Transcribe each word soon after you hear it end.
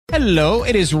Hello,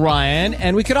 it is Ryan,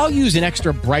 and we could all use an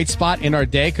extra bright spot in our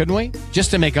day, couldn't we? Just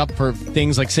to make up for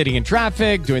things like sitting in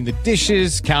traffic, doing the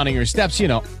dishes, counting your steps, you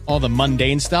know, all the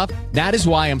mundane stuff. That is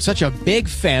why I'm such a big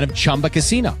fan of Chumba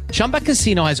Casino. Chumba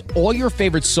Casino has all your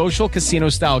favorite social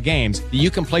casino-style games that you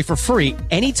can play for free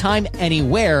anytime,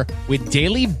 anywhere with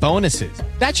daily bonuses.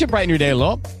 That should brighten your day a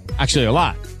little. Actually, a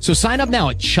lot. So sign up now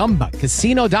at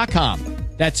ChumbaCasino.com.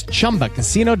 That's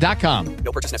ChumbaCasino.com.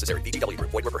 No purchase necessary. VGW Group.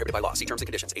 Void where prohibited by law. See terms and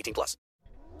conditions. 18 plus.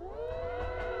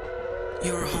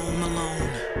 You're home alone.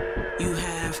 You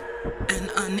have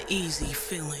an uneasy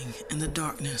feeling in the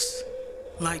darkness,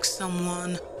 like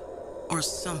someone or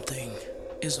something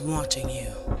is watching you.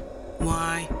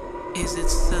 Why is it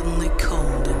suddenly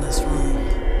cold in this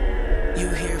room? You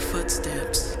hear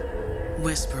footsteps,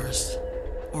 whispers,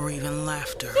 or even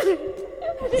laughter.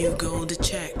 You go to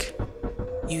check.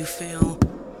 You feel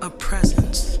a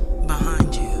presence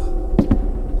behind you,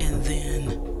 and then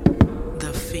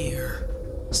the fear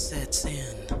sets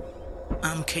in.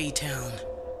 I'm K-Town,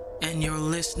 and you're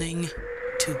listening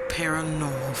to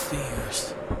Paranormal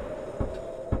Fears.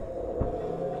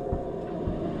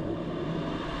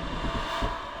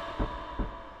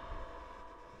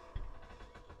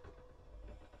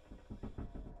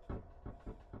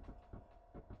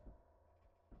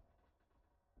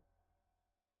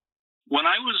 When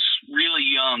I was really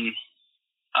young,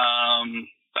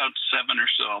 about 7 or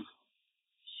so,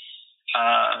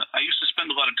 I used to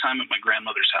spend a lot of time at my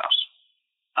grandmother's house.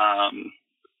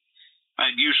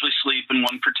 I'd usually sleep in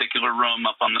one particular room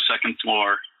up on the second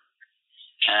floor.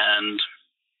 And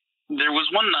there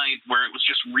was one night where it was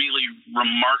just really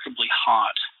remarkably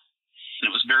hot,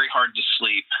 and it was very hard to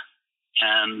sleep.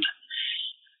 And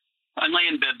I lay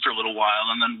in bed for a little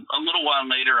while, and then a little while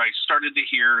later, I started to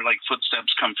hear like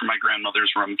footsteps come from my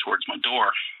grandmother's room towards my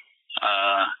door.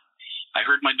 I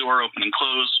heard my door open and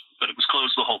close, but it was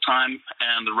closed the whole time,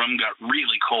 and the room got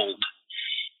really cold.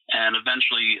 And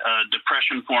eventually,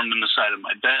 depression formed in the side of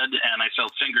my bed, and I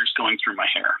felt fingers going through my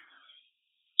hair.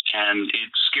 And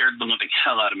it scared the living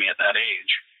hell out of me at that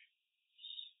age.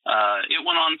 It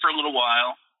went on for a little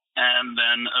while, and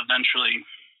then eventually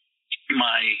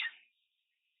my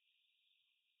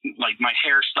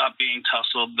hair stopped being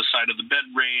tousled, the side of the bed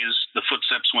raised, the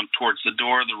footsteps went towards the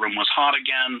door, the room was hot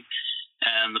again,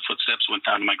 and the footsteps went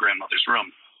down to my grandmother's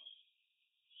room.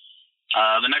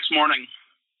 The next morning,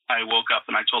 I woke up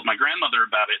and I told my grandmother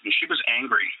about it, and she was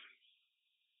angry.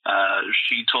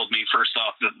 She told me, first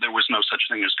off, that there was no such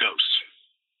thing as ghosts.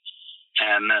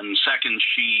 And then second,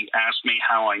 she asked me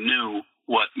how I knew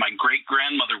what my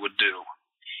great-grandmother would do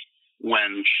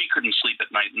when she couldn't sleep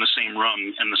at night in the same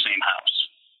room in the same house.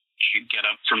 She'd get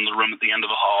up from the room at the end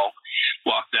of the hall,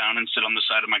 walk down and sit on the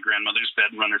side of my grandmother's bed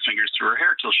and run her fingers through her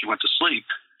hair till she went to sleep.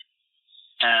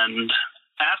 And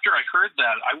after I heard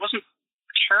that, I wasn't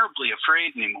terribly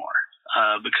afraid anymore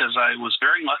because I was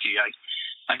very lucky.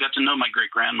 I got to know my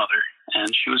great-grandmother, and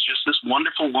she was just this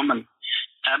wonderful woman,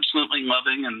 absolutely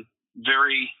loving and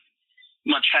very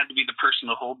much had to be the person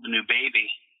to hold the new baby.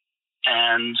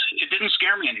 And it didn't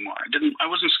scare me anymore. I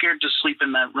wasn't scared to sleep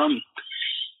in that room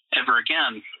ever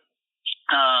again.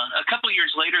 A couple of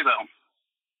years later, though,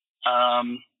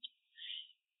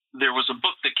 there was a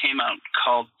book that came out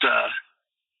called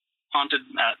Haunted.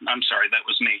 I'm sorry, that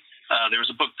was me. There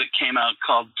was a book that came out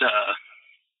called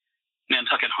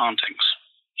Nantucket Hauntings,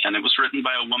 and it was written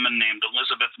by a woman named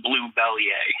Elizabeth Blue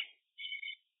Ballier.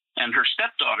 And her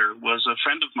stepdaughter was a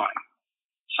friend of mine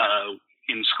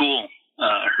in school.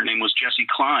 Her name was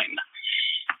Jessie Klein.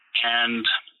 And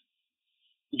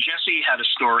Jessie had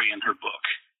a story in her book.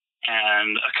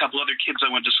 And a couple other kids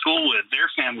I went to school with, their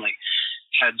family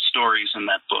had stories in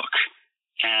that book.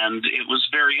 And it was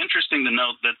very interesting to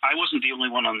note that I wasn't the only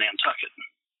one on Nantucket.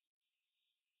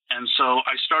 And so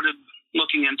I started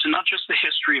looking into not just the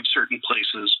history of certain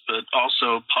places, but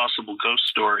also possible ghost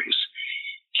stories.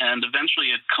 And eventually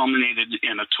it culminated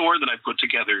in a tour that I put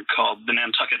together called the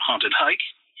Nantucket Haunted Hike,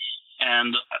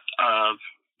 and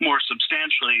more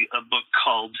substantially, a book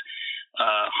called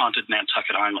Haunted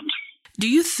Nantucket Island. Do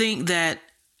you think that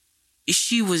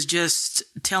she was just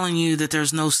telling you that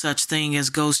there's no such thing as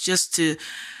ghosts just to,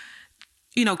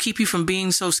 keep you from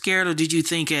being so scared? Or did you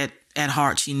think at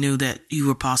heart she knew that you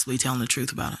were possibly telling the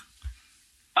truth about it?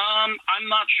 I'm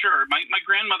not sure. My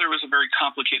grandmother was a very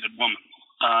complicated woman.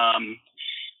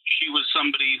 She was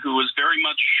somebody who was very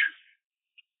much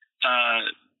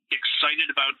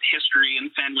excited about history and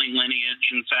family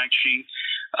lineage. In fact, she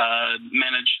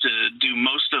managed to do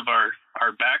most of our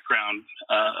background.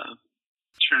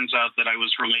 Turns out that I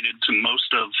was related to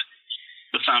most of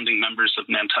the founding members of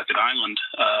Nantucket Island,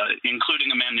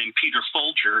 including a man named Peter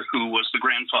Folger, who was the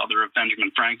grandfather of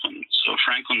Benjamin Franklin. So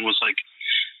Franklin was like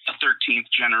a 13th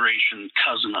generation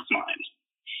cousin of mine.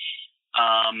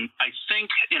 I think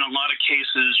in a lot of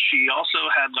cases, she also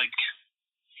had like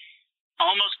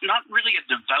almost not really a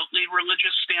devoutly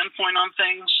religious standpoint on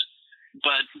things,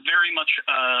 but very much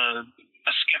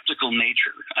a skeptical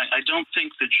nature. I don't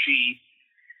think that she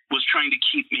was trying to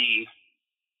keep me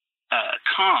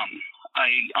calm. I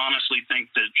honestly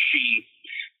think that she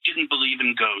didn't believe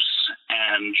in ghosts,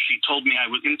 and she told me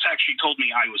she told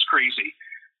me I was crazy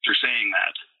for saying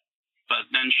that. But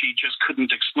then she just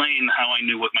couldn't explain how I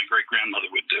knew what my great-grandmother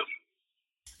would do.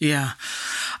 Yeah.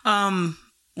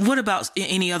 What about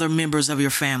any other members of your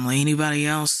family? Anybody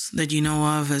else that you know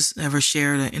of has ever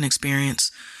shared an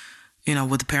experience,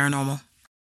 with the paranormal?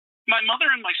 My mother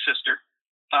and my sister.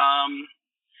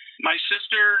 My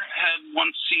sister had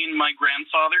once seen my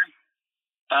grandfather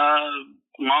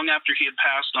long after he had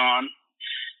passed on.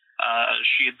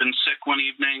 She had been sick one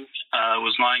evening,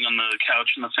 was lying on the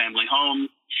couch in the family home,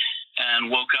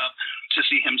 and woke up to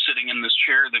see him sitting in this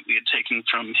chair that we had taken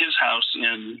from his house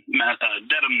in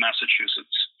Dedham,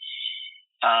 Massachusetts.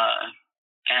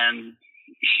 And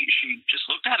she just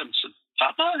looked at him and said,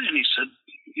 "Papa?" And he said,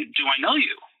 "Do I know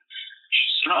you?" She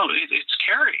said, "Oh, it's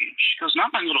Carrie." She goes,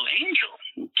 "Not my little angel."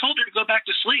 I told her to go back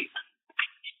to sleep.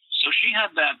 So she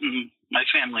had that in my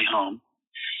family home.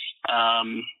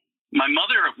 My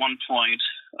mother, at one point,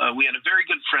 we had a very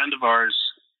good friend of ours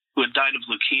who had died of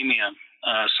leukemia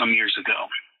some years ago.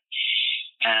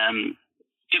 And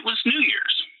it was New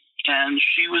Year's. And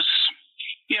she was,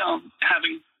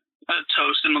 having a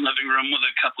toast in the living room with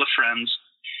a couple of friends.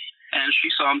 And she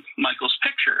saw Michael's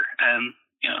picture. And,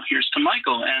 here's to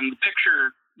Michael. And the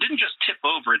picture didn't just tip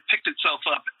over. It picked itself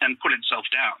up and put itself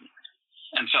down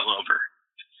and fell over.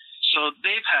 So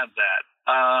they've had that.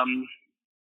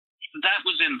 That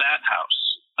was in that house.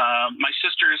 My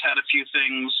sister's had a few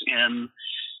things in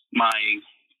my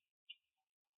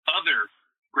other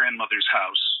grandmother's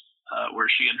house, where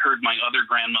she had heard my other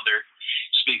grandmother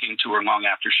speaking to her long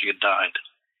after she had died.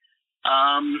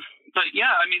 But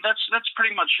yeah, I mean, that's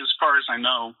pretty much as far as I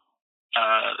know,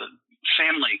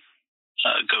 family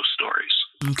ghost stories.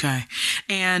 Okay.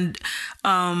 And,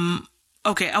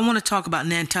 I want to talk about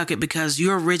Nantucket because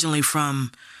you're originally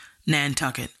from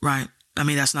Nantucket, right? I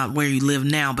mean, that's not where you live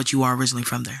now, but you are originally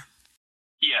from there.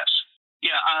 Yes.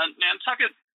 Yeah,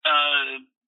 Nantucket,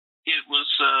 it was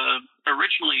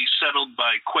originally settled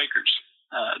by Quakers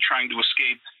trying to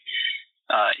escape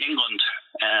England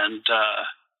and,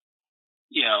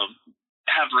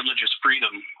 have religious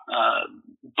freedom.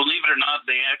 Believe it or not,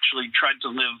 they actually tried to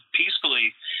live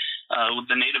peacefully with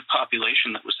the native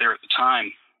population that was there at the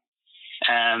time.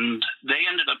 And they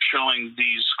ended up showing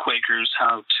these Quakers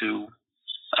how to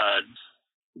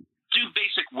do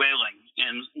basic whaling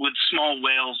with small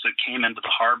whales that came into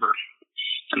the harbor.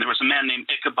 And there was a man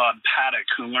named Ichabod Paddock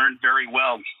who learned very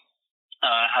well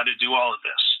how to do all of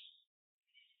this.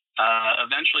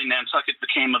 Eventually, Nantucket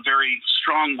became a very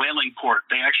strong whaling port.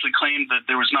 They actually claimed that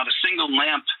there was not a single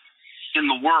lamp in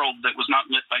the world that was not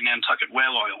lit by Nantucket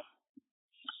whale oil.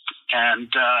 And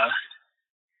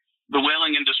the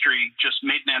whaling industry just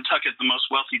made Nantucket the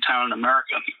most wealthy town in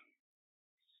America.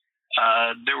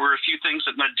 There were a few things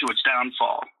that led to its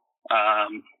downfall.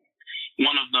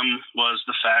 One of them was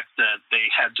the fact that they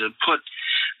had to put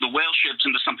the whale ships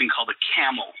into something called a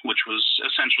camel, which was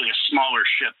essentially a smaller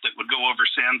ship that would go over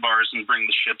sandbars and bring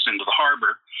the ships into the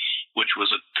harbor, which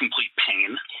was a complete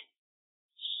pain.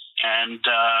 And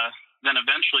then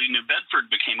eventually New Bedford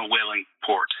became a whaling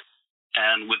port.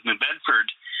 And with New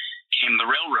Bedford came the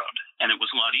railroad. And it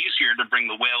was a lot easier to bring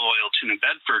the whale oil to New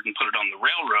Bedford and put it on the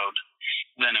railroad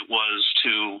than it was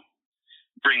to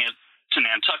bring it to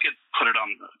Nantucket, put it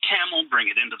on the camel, bring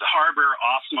it into the harbor,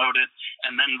 offload it,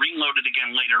 and then reload it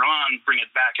again later on, bring it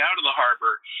back out of the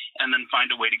harbor, and then find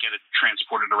a way to get it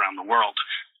transported around the world.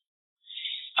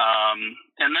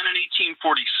 And then in 1846,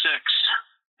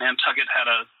 Nantucket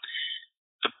had a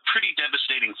pretty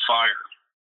devastating fire.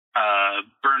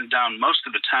 Burned down most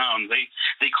of the town. They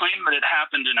claimed that it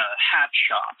happened in a hat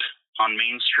shop on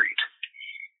Main Street.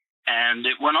 And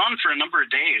it went on for a number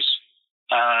of days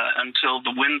until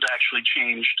the wind actually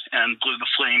changed and blew the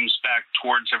flames back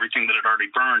towards everything that had already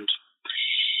burned.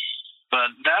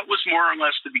 But that was more or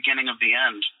less the beginning of the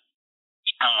end.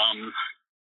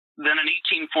 Then in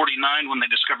 1849, when they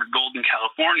discovered gold in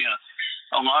California,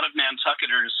 a lot of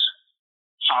Nantucketers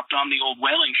hopped on the old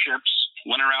whaling ships,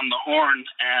 went around the Horn,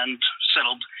 and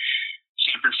settled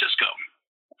San Francisco,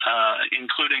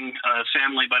 including a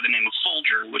family by the name of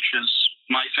Folger, which is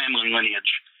my family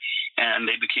lineage. and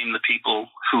they became the people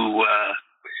who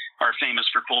are famous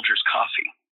for Folgers coffee.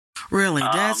 Really?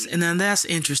 That's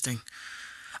interesting.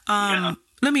 Yeah.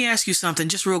 Let me ask you something,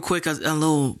 just real quick, a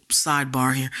little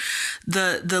sidebar here.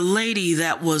 The lady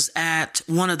that was at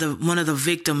one of the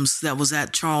victims that was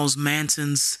at Charles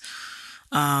Manson's,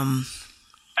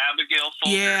 Abigail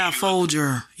Folger. Yeah,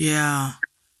 Folger. Yeah.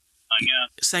 Yeah.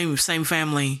 Same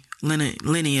family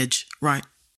lineage, right?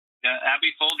 Yeah,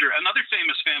 Abby Folger. Another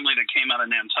famous family that came out of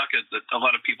Nantucket that a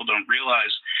lot of people don't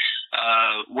realize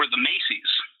were the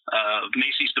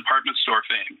Macy's department store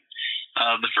fame.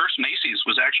 The first Macy's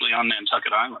was actually on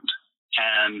Nantucket Island,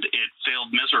 and it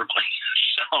failed miserably.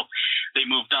 So they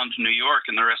moved on to New York,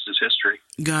 and the rest is history.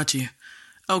 Got you.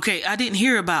 Okay, I didn't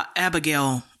hear about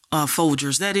Abigail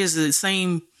Folgers. That is the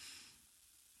same.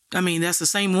 I mean, that's the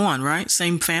same one, right?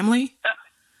 Same family? Yeah,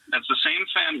 that's the same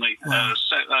family. Wow.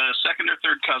 Second or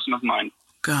third cousin of mine.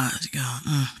 God.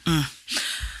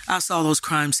 I saw those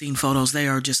crime scene photos. They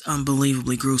are just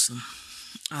unbelievably gruesome.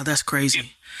 That's crazy. Yeah.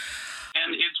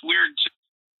 And it's weird.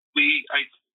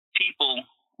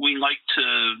 We like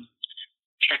to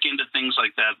check into things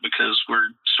like that because we're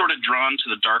sort of drawn to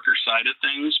the darker side of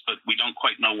things, but we don't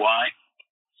quite know why.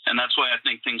 And that's why I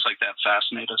think things like that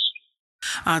fascinate us.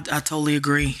 I totally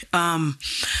agree.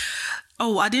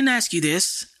 I didn't ask you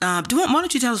this. Why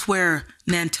don't you tell us where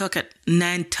Nantucket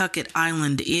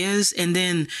Island is, and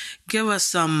then give us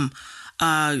some,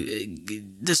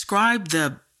 describe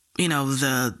the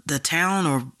town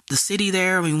or the city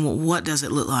there. I mean, what does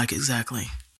it look like exactly?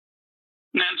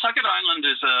 Nantucket Island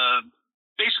is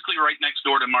basically right next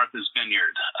door to Martha's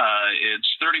Vineyard. It's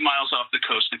 30 miles off the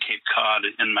coast of Cape Cod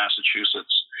in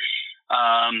Massachusetts.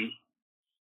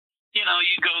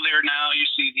 You go there now, you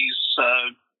see these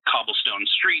cobblestone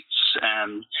streets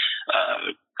and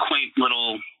quaint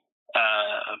little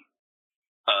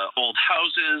old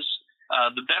houses.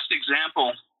 The best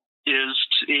example is,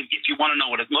 if you want to know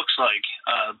what it looks like,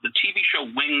 the TV show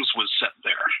Wings was set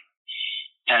there.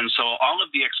 And so all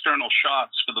of the external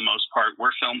shots, for the most part,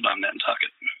 were filmed on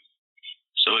Nantucket.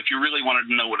 So if you really wanted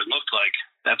to know what it looked like,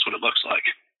 that's what it looks like.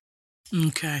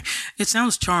 Okay. It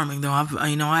sounds charming, though. I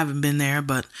haven't been there,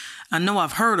 but I know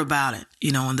I've heard about it,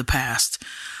 in the past.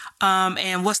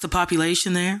 And what's the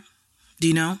population there? Do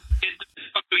you know? It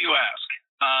depends on who you ask.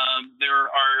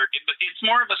 It's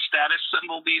more of a status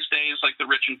symbol these days, like the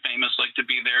rich and famous like to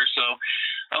be there. So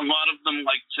a lot of them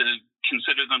like to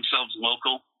consider themselves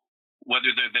local, whether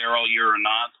they're there all year or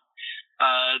not.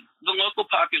 The local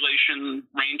population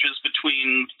ranges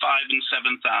between 5,000 and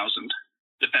 7,000,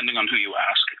 depending on who you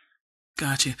ask.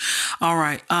 Gotcha. All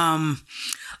right.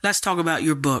 Let's talk about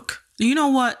your book. You know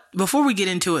what? Before we get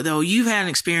into it, though, you've had an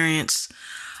experience.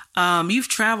 You've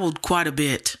traveled quite a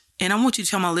bit. And I want you to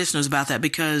tell my listeners about that,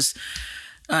 because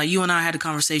you and I had a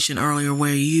conversation earlier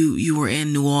where you were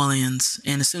in New Orleans.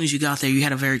 And as soon as you got there, you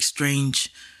had a very strange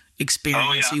experience.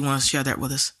 Oh, yeah. So you want to share that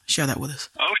with us?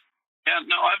 Oh, yeah.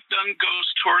 No, I've done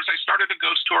ghost tours. I started a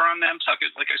ghost tour on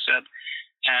Nantucket, like I said.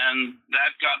 And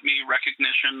that got me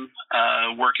recognition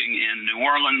working in New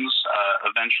Orleans,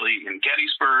 eventually in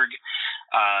Gettysburg.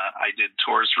 I did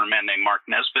tours for a man named Mark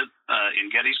Nesbitt in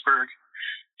Gettysburg.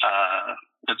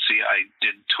 I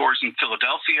did tours in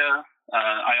Philadelphia.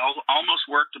 I almost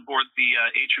worked aboard the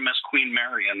HMS Queen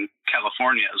Mary in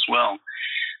California as well,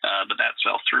 but that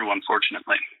fell through,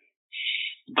 unfortunately.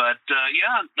 But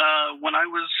when I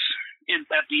was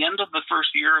at the end of the first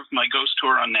year of my ghost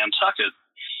tour on Nantucket,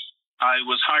 I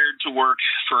was hired to work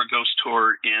for a ghost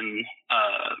tour in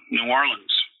New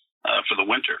Orleans for the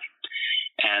winter.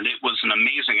 And it was an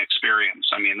amazing experience.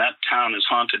 I mean, that town is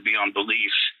haunted beyond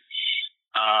belief.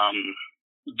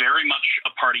 Very much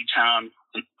a party town,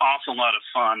 an awful lot of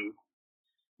fun,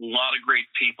 a lot of great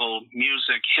people,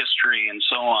 music, history, and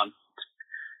so on.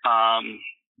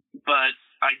 But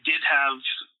I did have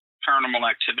paranormal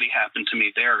activity happen to me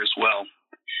there as well.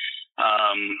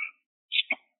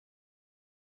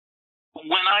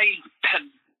 When I had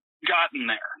gotten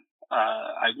there,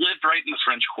 I lived right in the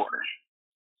French Quarter.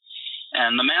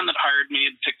 And the man that hired me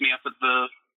had picked me up at the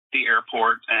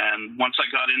airport. And once I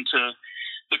got into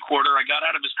the quarter, I got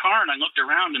out of his car and I looked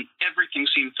around and everything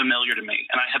seemed familiar to me.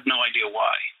 And I had no idea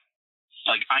why.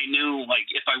 Like, I knew, like,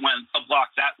 if I went a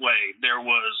block that way, there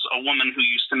was a woman who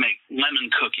used to make lemon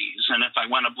cookies. And if I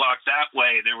went a block that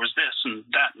way, there was this and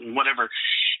that and whatever.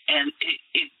 And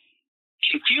it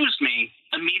confused me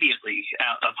immediately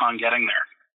upon getting there.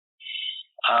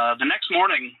 The next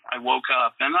morning, I woke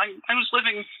up and I was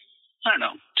living,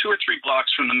 2 or 3 blocks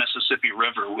from the Mississippi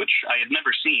River, which I had never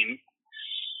seen.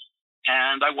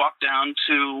 And I walked down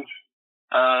to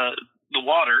the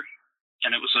water,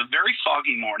 and it was a very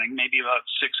foggy morning, maybe about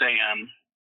 6 a.m.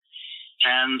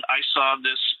 and I saw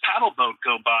this paddle boat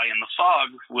go by in the fog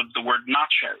with the word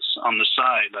Natchez on the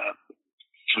side,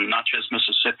 from Natchez,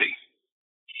 Mississippi.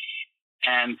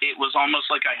 And it was almost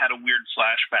like I had a weird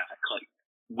flashback. Like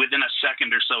within a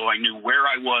second or so, I knew where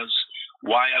I was,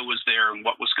 why I was there, and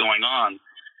what was going on.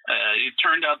 It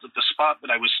turned out that the spot that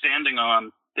I was standing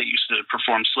on, they used to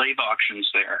perform slave auctions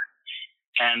there.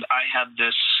 And I had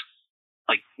this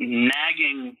like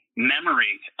nagging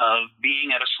memory of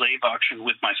being at a slave auction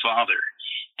with my father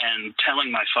and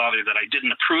telling my father that I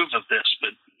didn't approve of this,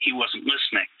 but he wasn't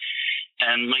listening.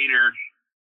 And later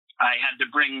I had to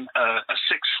bring a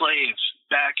sick slave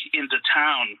back into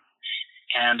town,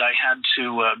 and I had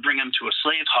to bring him to a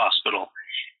slave hospital.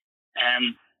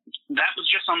 And that was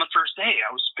just on the first day.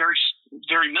 I was very,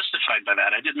 very mystified by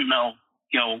that. I didn't know,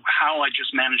 how I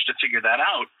just managed to figure that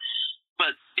out.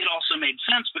 But it also made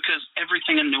sense because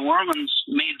everything in New Orleans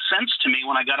made sense to me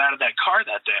when I got out of that car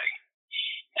that day.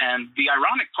 And the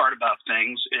ironic part about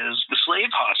things is the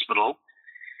slave hospital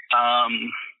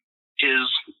is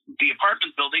the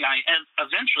apartment building I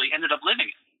eventually ended up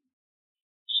living in.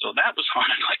 So that was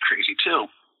haunted like crazy too.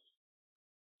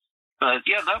 But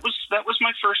yeah, that was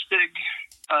my first big,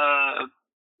 I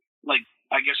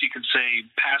guess you could say,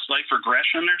 past life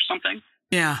regression or something.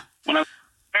 Yeah. When I was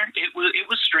there, it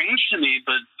was strange to me,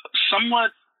 but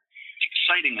somewhat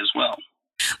exciting as well.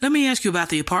 Let me ask you about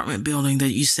the apartment building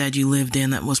that you said you lived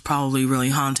in that was probably really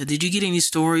haunted. Did you get any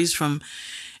stories from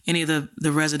any of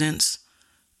the residents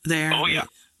there? Oh, yeah.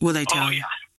 Will they tell you? Yeah.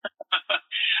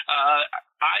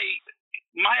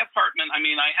 My apartment,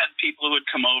 I had people who would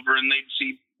come over and they'd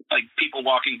see like people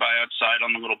walking by outside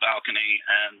on the little balcony,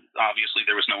 and obviously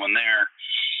there was no one there.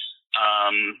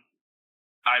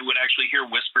 I would actually hear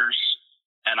whispers,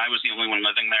 and I was the only one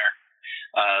living there.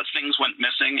 Things went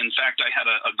missing. In fact, I had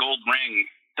a gold ring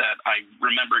that I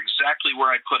remember exactly where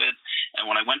I put it, and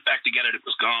when I went back to get it, it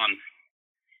was gone.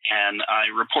 And I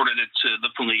reported it to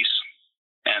the police,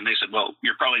 and they said, well,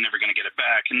 you're probably never going to get it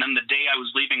back. And then the day I was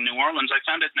leaving New Orleans, I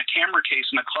found it in a camera case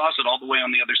in a closet all the way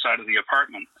on the other side of the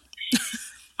apartment.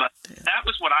 But that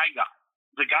was what I got.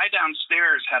 The guy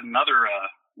downstairs had another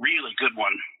really good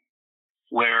one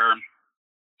where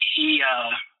he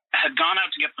had gone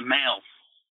out to get the mail,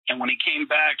 and when he came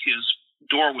back, his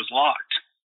door was locked,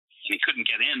 and he couldn't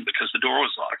get in because the door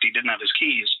was locked. He didn't have his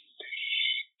keys.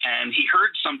 And he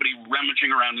heard somebody rummaging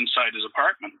around inside his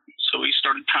apartment. So he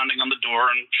started pounding on the door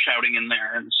and shouting in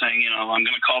there and saying, I'm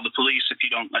going to call the police if you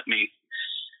don't let me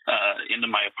into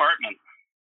my apartment.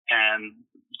 And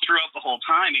throughout the whole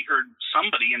time, he heard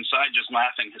somebody inside just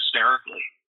laughing hysterically.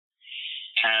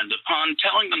 And upon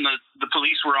telling them that the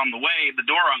police were on the way, the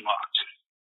door unlocked.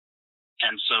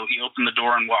 And so he opened the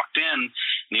door and walked in.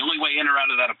 And the only way in or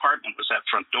out of that apartment was that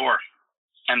front door.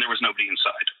 And there was nobody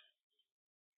inside.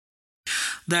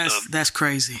 That's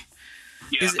crazy.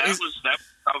 Yeah, that was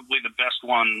probably the best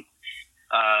one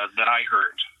that I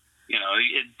heard.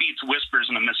 It beats whispers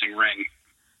and a missing ring.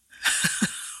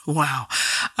 Wow.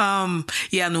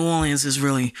 Yeah, New Orleans is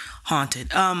really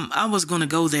haunted. I was going to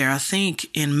go there. I think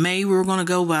in May we were going to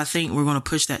go, but I think we're going to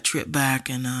push that trip back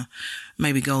and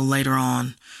maybe go later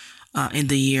on in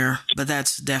the year. But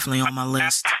that's definitely on my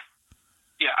list.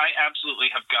 Yeah, I absolutely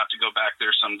have got to go back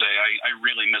there someday. I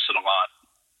really miss it a lot.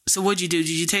 So what'd you do?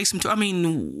 Did you take some tours?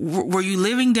 Were you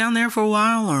living down there for a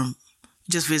while or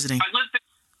just visiting? I lived there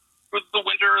for the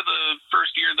winter of the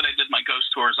first year that I did my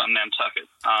ghost tours on Nantucket.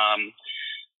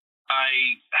 I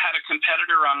had a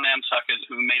competitor on Nantucket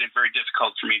who made it very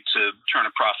difficult for me to turn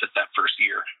a profit that first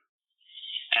year.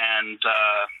 And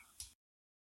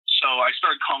so I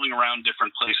started calling around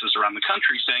different places around the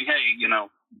country saying, hey,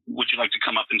 would you like to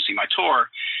come up and see my tour?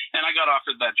 And I got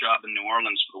offered that job in New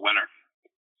Orleans for the winter.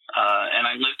 And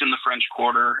I lived in the French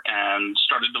Quarter and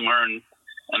started to learn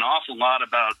an awful lot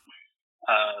about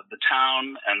the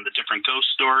town and the different ghost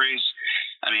stories.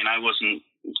 I wasn't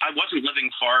living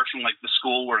far from like the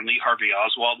school where Lee Harvey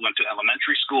Oswald went to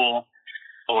elementary school,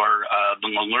 or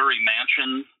the Mallory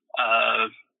Mansion,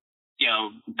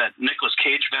 that Nicolas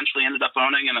Cage eventually ended up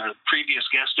owning, and a previous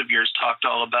guest of yours talked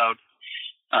all about.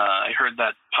 I heard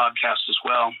that podcast as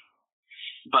well.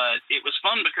 But it was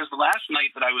fun because the last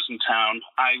night that I was in town,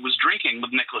 I was drinking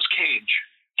with Nicolas Cage,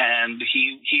 and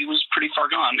he was pretty far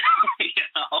gone,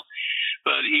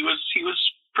 but he was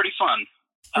pretty fun.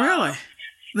 Really?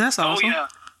 That's awesome.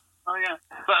 Oh yeah.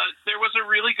 But there was a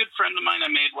really good friend of mine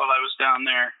I made while I was down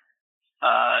there,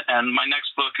 and my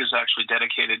next book is actually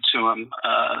dedicated to him.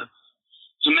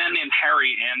 There's a man named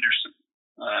Harry Anderson.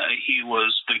 He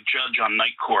was the judge on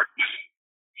Night Court.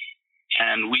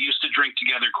 And we used to drink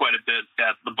together quite a bit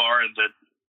at the bar that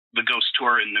the ghost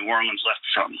tour in New Orleans left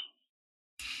from.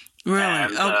 Really?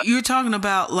 And, You're talking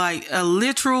about like a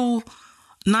literal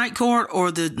Night Court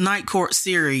or the Night Court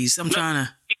series? I'm trying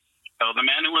to. So the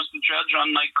man who was the judge on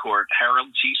Night Court,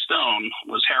 Harold T. Stone,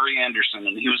 was Harry Anderson,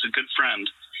 and he was a good friend.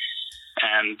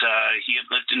 And he had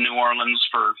lived in New Orleans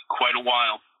for quite a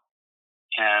while.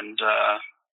 And I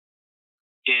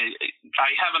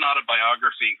have an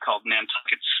autobiography called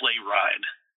Nantucket Sleigh Ride,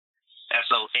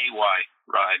 S-L-A-Y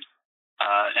Ride.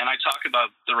 And I talk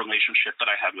about the relationship that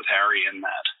I had with Harry in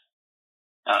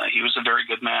that. He was a very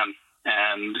good man,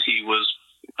 and he was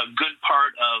a good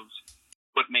part of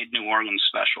what made New Orleans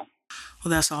special.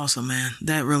 Well, that's awesome, man.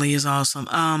 That really is awesome.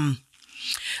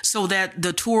 So that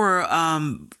the tour,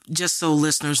 just so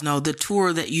listeners know, the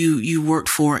tour that you worked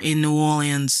for in New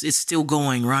Orleans, it's still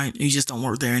going, right? You just don't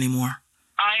work there anymore.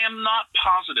 I am not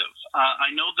positive.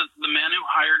 I know that the man who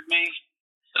hired me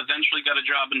eventually got a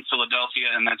job in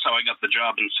Philadelphia, and that's how I got the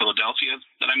job in Philadelphia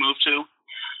that I moved to.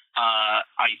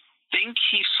 I think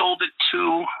he sold it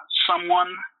to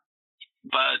someone,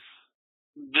 but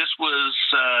this was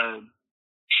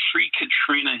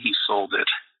pre-Katrina he sold it.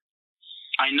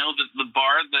 I know that the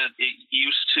bar that it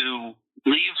used to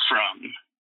leave from,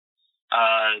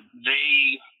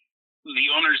 the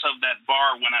owners of that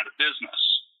bar went out of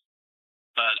business,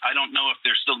 but I don't know if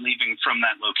they're still leaving from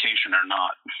that location or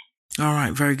not. All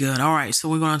right, very good. All right, so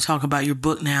we're going to talk about your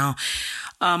book now,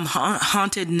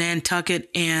 Haunted Nantucket,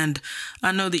 and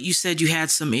I know that you said you had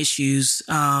some issues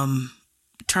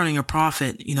turning a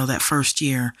profit, that first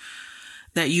year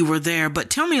that you were there, but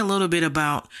tell me a little bit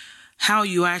about how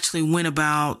you actually went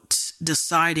about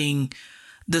deciding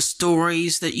the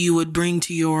stories that you would bring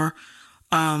to your,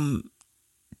 what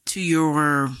do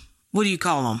you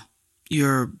call them?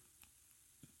 Your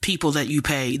people that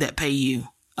pay you.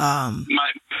 My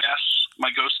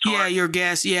ghost tour. Yeah, your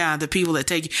guests. Yeah, the people that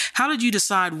take you. How did you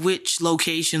decide which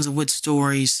locations and which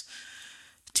stories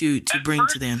to bring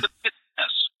to them? Yes.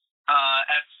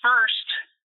 At first,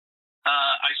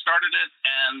 I started it,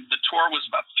 and the tour was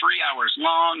about 3 hours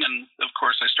long, and of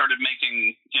course, I started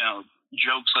making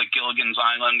jokes like Gilligan's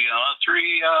Island, a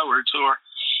 3-hour tour,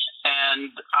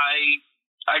 and I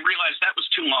realized that was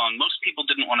too long. Most people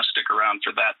didn't want to stick around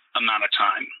for that amount of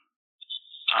time.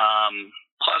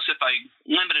 Plus, if I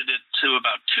limited it to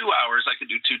about 2 hours, I could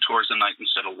do 2 tours a night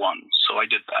instead of 1. So I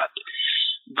did that.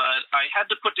 But I had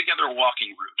to put together a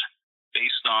walking route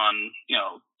based on,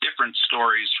 different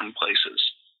stories from places.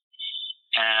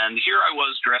 And here I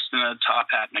was dressed in a top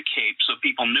hat and a cape, so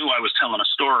people knew I was telling a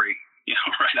story,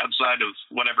 right outside of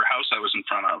whatever house I was in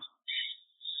front of.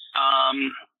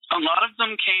 A lot of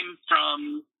them came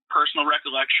from personal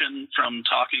recollection, from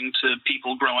talking to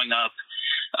people growing up,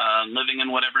 living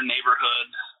in whatever neighborhood.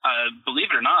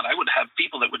 Believe it or not, I would have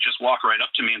people that would just walk right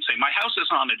up to me and say, "My house is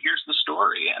haunted. Here's the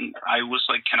story." And I was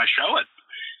like, "Can I show it?"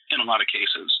 In a lot of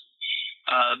cases.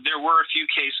 There were a few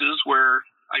cases where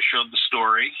I showed the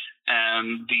story,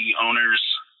 and the owners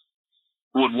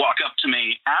would walk up to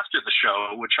me after the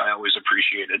show, which I always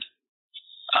appreciated,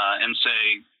 and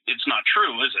say, "It's not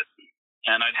true, is it?"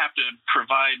 And I'd have to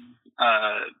provide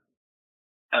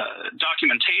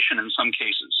documentation in some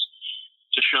cases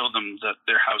to show them that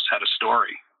their house had a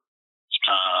story.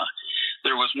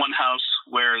 There was one house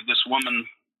where this woman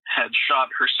had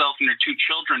shot herself and her 2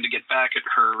 children to get back at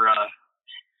her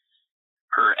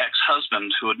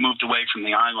ex-husband who had moved away from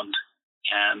the island.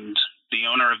 And the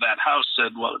owner of that house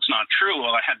said, "Well, it's not true."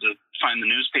 Well, I had to find the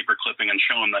newspaper clipping and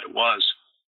show him that it was.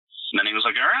 And then he was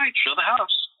like, "All right, show the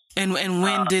house." And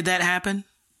when did that happen?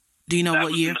 Do you know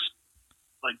what year?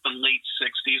 Like the late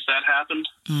 60s that happened.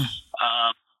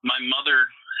 My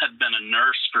mother had been a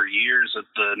nurse for years at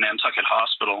the Nantucket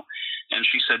Hospital, and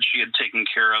she said she had taken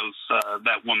care of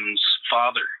that woman's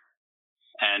father.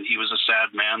 And he was a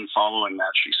sad man following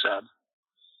that, she said.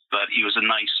 But he was a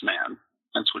nice man.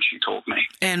 That's what she told me.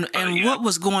 And what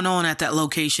was going on at that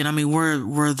location? I mean,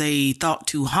 were they thought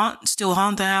to still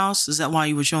haunt the house? Is that why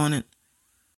you were showing it?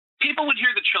 People would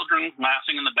hear the children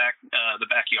laughing in the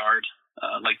backyard,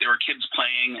 like there were kids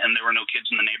playing, and there were no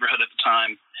kids in the neighborhood at the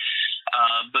time.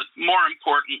 But more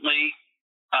importantly,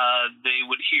 they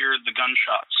would hear the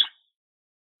gunshots.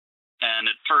 And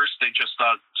at first, they just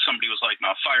thought somebody was lighting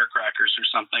off firecrackers or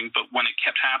something. But when it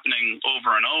kept happening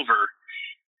over and over,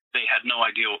 they had no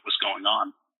idea what was going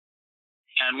on.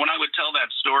 And when I would tell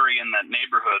that story in that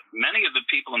neighborhood, many of the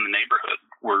people in the neighborhood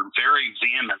were very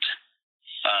vehement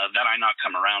that I not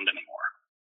come around anymore.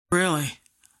 Really?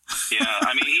 Yeah.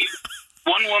 I mean,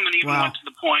 one woman even went to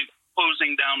the point of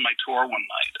closing down my tour one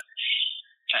night.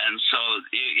 And so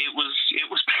it was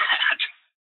bad.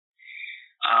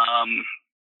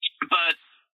 But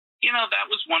That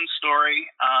was one story,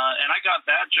 and I got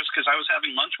that just because I was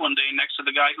having lunch one day next to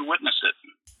the guy who witnessed it.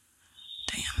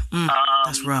 Damn,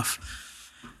 that's rough.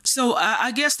 So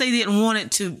I guess they didn't want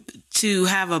it to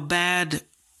have a bad,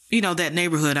 that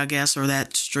neighborhood, I guess, or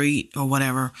that street or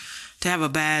whatever, to have a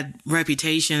bad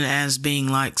reputation as being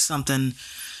like something,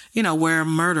 where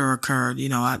murder occurred.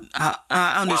 I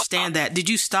understand that. Did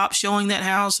you stop showing that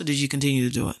house, or did you continue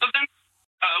to do it? But then,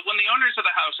 when the owners of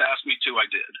the house asked me to, I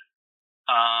did.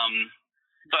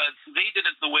 But they did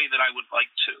it the way that I would like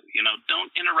to.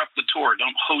 Don't interrupt the tour.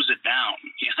 Don't hose it down.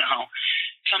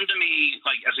 Come to me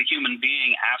like as a human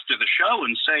being after the show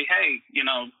and say, hey,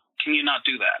 can you not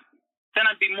do that? Then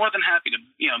I'd be more than happy to,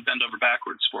 bend over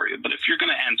backwards for you. But if you're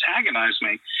going to antagonize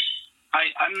me,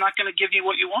 I'm not going to give you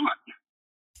what you want.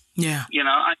 Yeah.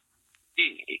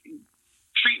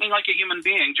 Treat me like a human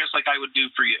being, just like I would do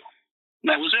for you.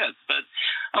 That was it. But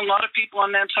a lot of people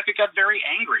on Nantucket got very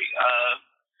angry.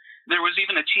 There was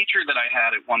even a teacher that I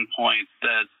had at one point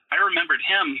that I remembered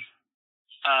him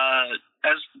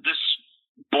as this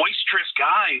boisterous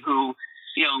guy who,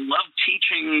 loved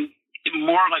teaching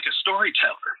more like a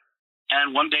storyteller.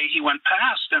 And one day he went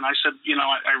past and I said,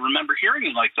 I remember hearing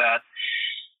it like that.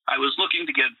 I was looking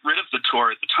to get rid of the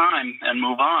tour at the time and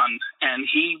move on. And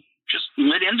he just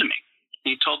lit into me.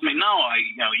 He told me, no,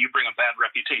 you bring a bad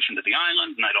reputation to the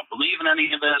island and I don't believe in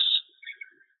any of this.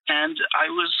 And I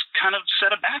was kind of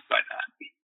set aback by that.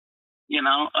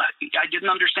 I didn't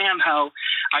understand how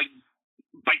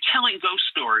by telling ghost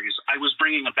stories, I was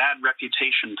bringing a bad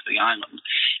reputation to the island.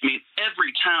 I mean,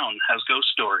 every town has ghost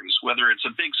stories, whether it's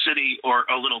a big city or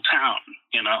a little town,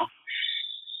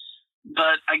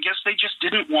 But I guess they just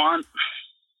didn't want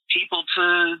people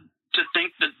to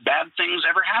think that bad things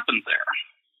ever happened there.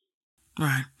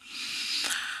 Right.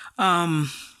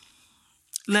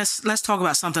 Let's talk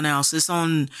about something else. It's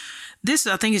on this,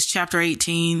 I think it's chapter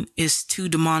 18, is 2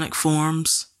 demonic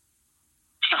forms.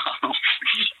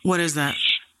 What is that?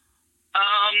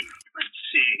 Let's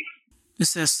see. It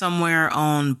says somewhere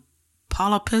on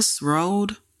Polypus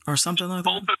Road or something like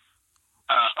that.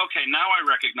 Okay, now I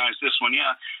recognize this one.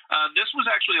 Yeah. This was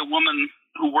actually a woman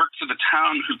who worked for the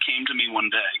town who came to me one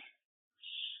day.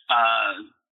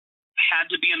 Had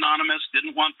to be anonymous,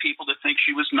 didn't want people to think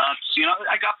she was nuts.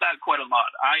 I got that quite a lot.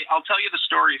 I'll tell you the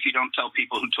story if you don't tell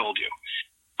people who told you.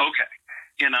 Okay.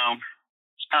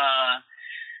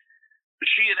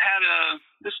 She had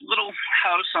this little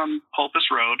house on Pulpus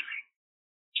Road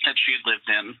that she had lived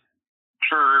in.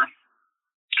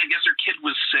 I guess her kid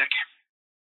was sick.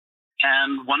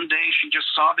 And one day she just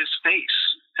saw this face,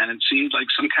 and it seemed like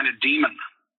some kind of demon.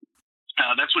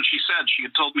 That's what she said. She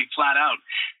had told me flat out,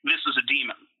 this is a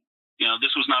demon.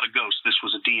 This was not a ghost. This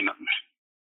was a demon.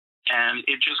 And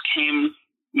it just came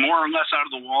more or less out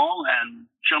of the wall and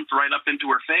jumped right up into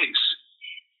her face.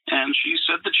 And she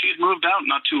said that she had moved out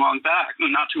not too long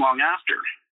after.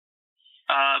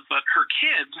 But her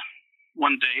kid,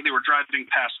 one day, they were driving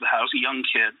past the house, a young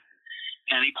kid,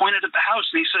 and he pointed at the house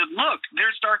and he said, look,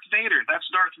 there's Darth Vader. That's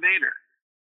Darth Vader.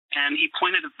 And he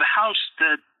pointed at the house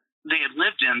that they had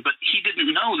lived in, but he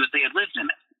didn't know that they had lived in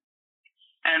it.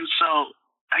 And so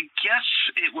I guess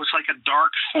it was like a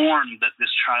dark form that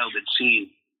this child had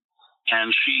seen.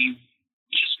 And she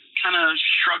just kind of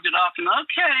shrugged it off and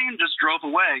okay, and just drove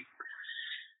away.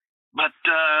 But,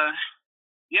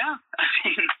 yeah, I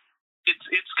mean,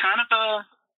 it's kind of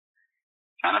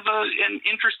an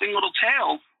interesting little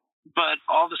tale, but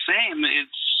all the same,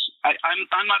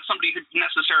 I'm not somebody who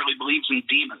necessarily believes in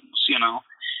demons,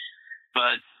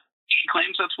 but she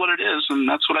claims that's what it is. And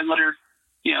that's what I let her,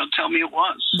 tell me it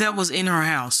was. That was in her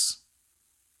house.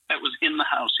 That was in the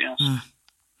house, yes. Mm.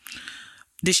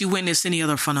 Did she witness any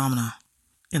other phenomena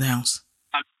in the house?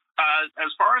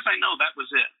 As far as I know, that was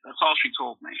it. That's all she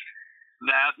told me.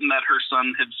 That and that her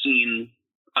son had seen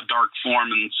a dark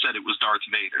form and said it was Darth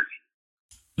Vader.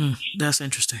 That's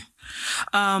interesting.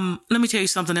 Let me tell you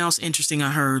something else interesting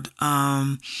I heard.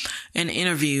 An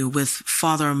interview with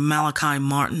Father Malachi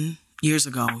Martin years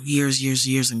ago, probably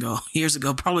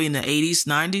in the 80s,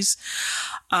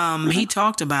 90s. He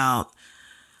talked about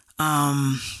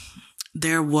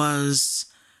there was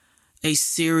a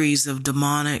series of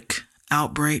demonic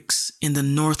outbreaks in the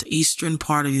northeastern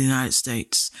part of the United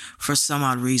States for some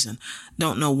odd reason.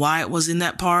 Don't know why it was in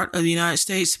that part of the United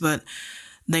States, but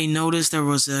they noticed there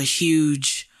was a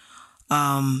huge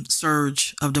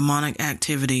surge of demonic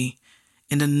activity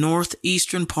in the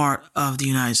northeastern part of the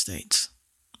United States,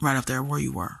 right up there where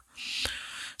you were.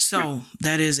 So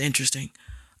that is interesting.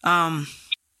 Let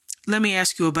me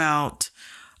ask you about,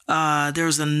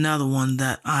 there's another one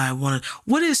that I wanted.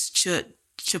 What is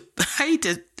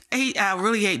I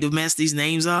really hate to mess these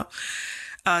names up.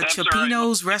 That's all right.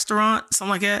 Chipino's restaurant,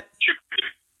 something like that.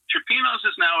 Chipino's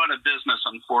is now out of business,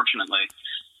 unfortunately.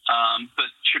 But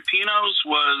Chipino's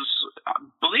was,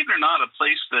 believe it or not, a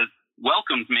place that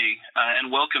welcomed me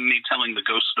and welcomed me telling the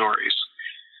ghost stories.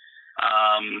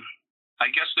 I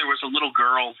guess there was a little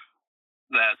girl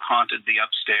that haunted the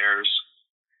upstairs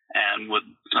and would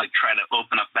like try to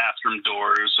open up bathroom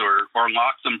doors or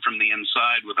lock them from the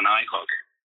inside with an eye hook.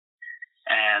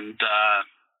 And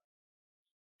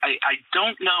I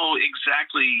don't know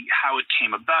exactly how it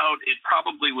came about. It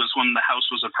probably was when the house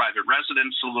was a private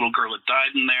residence. The little girl had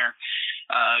died in there.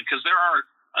 Because there are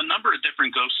a number of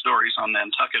different ghost stories on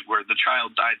Nantucket where the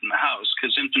child died in the house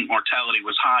because infant mortality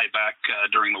was high back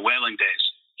during the whaling days.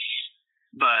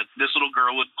 But this little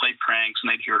girl would play pranks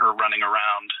and they'd hear her running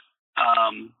around.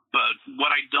 But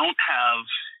what I don't have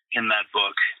in that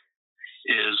book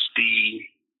is the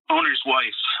owner's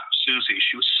wife, Susie.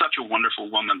 She was such a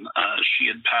wonderful woman. She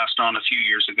had passed on a few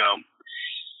years ago.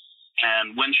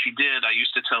 And when she did, I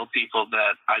used to tell people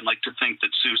that I like to think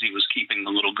that Susie was keeping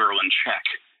the little girl in check,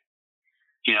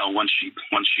 you know, once she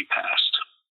passed.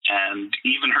 And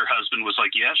even her husband was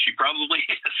like, yeah, she probably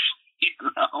is, you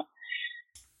know.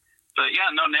 But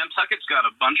yeah, no, Nantucket's got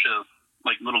a bunch of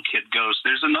like little kid ghosts.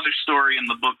 There's another story in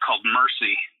the book called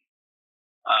Mercy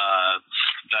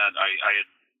that I had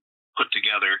put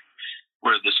together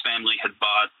where this family had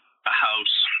bought a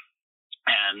house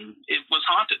and it was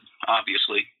haunted,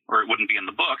 obviously, or it wouldn't be in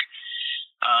the book.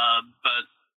 But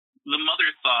the mother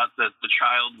thought that the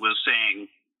child was saying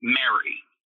Mary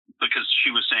because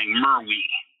she was saying Merwee,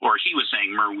 or he was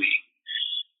saying Merwee.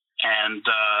 And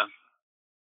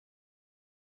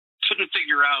couldn't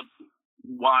figure out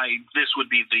why this would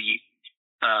be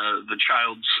the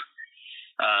child's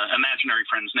imaginary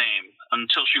friend's name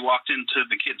until she walked into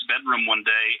the kid's bedroom one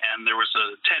day and there was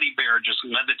a teddy bear just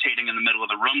levitating in the middle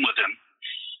of the room with him,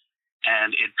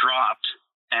 and it dropped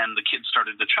and the kid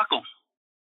started to chuckle,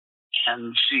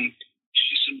 and she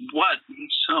said, what?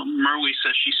 So Merwee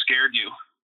says she scared you.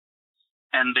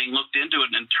 And they looked into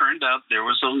it and it turned out there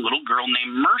was a little girl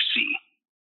named Mercy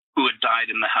who had died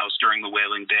in the house during the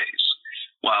whaling days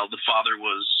while the father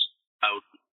was out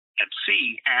at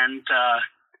sea. And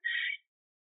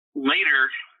later,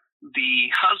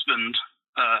 the husband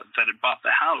that had bought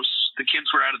the house, the kids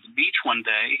were out at the beach one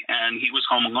day, and he was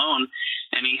home alone,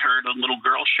 and he heard a little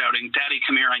girl shouting, Daddy,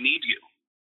 come here, I need you.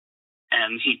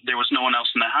 And there was no one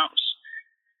else in the house.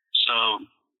 So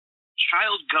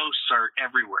child ghosts are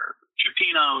everywhere.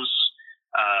 Chipino's,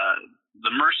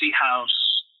 the Mercy House,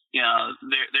 you know,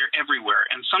 they're everywhere.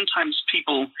 And sometimes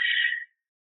people,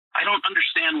 I don't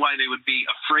understand why they would be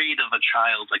afraid of a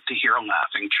child, like to hear a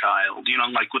laughing child, you know,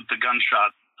 like with the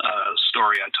gunshot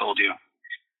story I told you.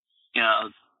 You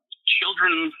know,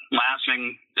 children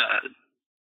laughing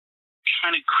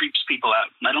kind of creeps people out.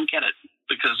 And I don't get it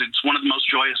because it's one of the most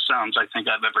joyous sounds I think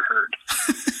I've ever heard.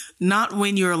 Not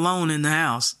when you're alone in the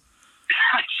house.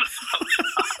 I suppose.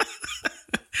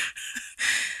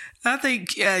 I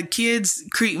think kids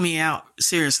creep me out,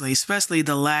 seriously, especially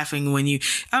the laughing when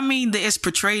it's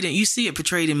portrayed, you see it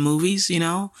portrayed in movies, you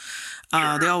know.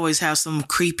 Sure. They always have some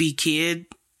creepy kid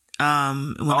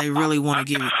when they really want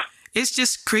to give it. It's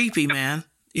just creepy, man.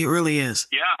 It really is.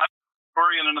 Yeah. I have a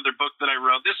story in another book that I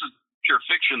wrote. This is pure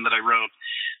fiction that I wrote,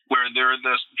 where there are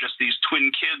just these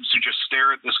twin kids who just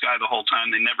stare at this guy the whole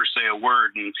time. They never say a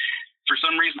word. And for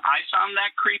some reason, I found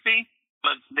that creepy,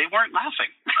 but they weren't laughing,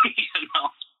 you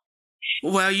know.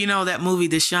 Well, you know, that movie,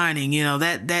 The Shining, you know,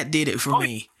 that did it for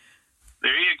me.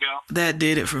 There you go. That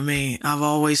did it for me. I've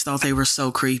always thought they were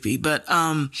so creepy. But,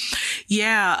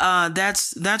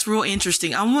 that's real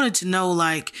interesting. I wanted to know,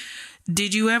 like,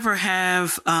 did you ever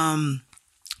have,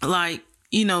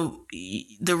 you know,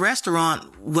 the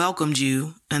restaurant welcomed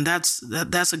you, and that's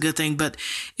a good thing. But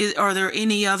are there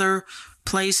any other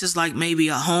places, like maybe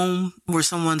a home where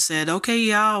someone said, okay,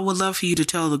 yeah, I would love for you to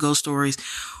tell the ghost stories,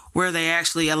 where they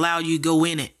actually allow you go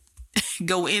in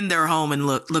their home and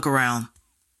look around?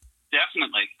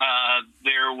 Definitely.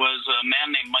 There was a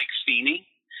man named Mike Feeney.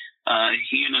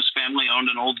 He and his family owned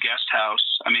an old guest house.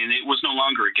 I mean, it was no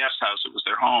longer a guest house. It was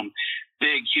their home.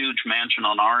 Big, huge mansion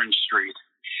on Orange Street.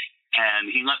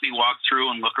 And he let me walk through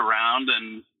and look around.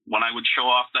 And when I would show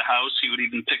off the house, he would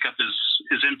even pick up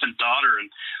his infant daughter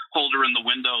and hold her in the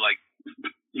window, like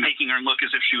making her look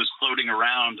as if she was floating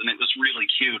around. And it was really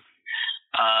cute.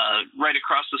 Right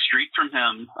across the street from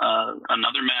him,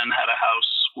 another man had a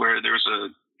house where there was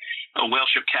a whale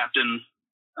ship captain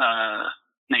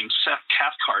named Seth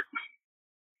Cathcart.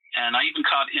 And I even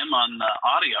caught him on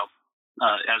audio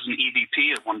as an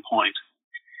EVP at one point,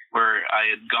 where I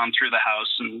had gone through the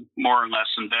house and more or less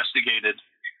investigated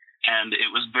And it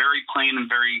was very plain and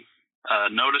very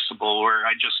noticeable, where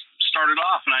I just started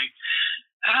off and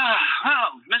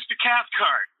Mr.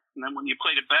 Cathcart. And then when you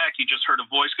played it back, you just heard a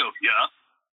voice go, yeah.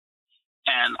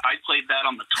 And I played that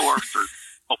on the tour for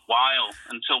a while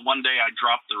until one day I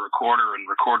dropped the recorder and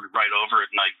recorded right over it,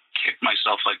 and I kicked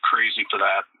myself like crazy for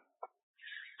that.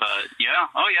 But yeah,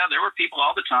 there were people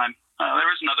all the time. There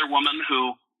was another woman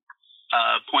who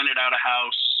pointed out a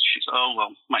house. She said, "Oh,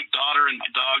 well, my daughter and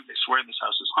my dog, they swear this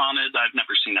house is haunted. I've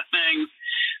never seen a thing.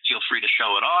 Feel free to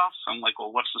show it off." I'm like,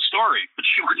 "Well, what's the story?" But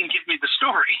she wouldn't give me the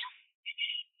story.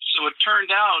 So it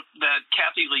turned out that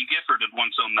Kathy Lee Gifford had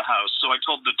once owned the house. So I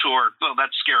told the tour, "Well,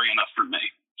 that's scary enough for me."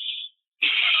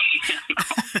 You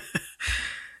know?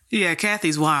 Yeah,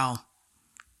 Kathy's wild.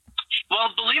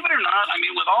 Well, believe it or not, I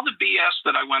mean, with all the BS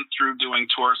that I went through doing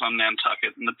tours on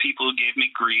Nantucket and the people who gave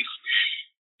me grief,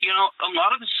 you know, a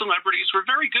lot of the celebrities were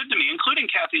very good to me, including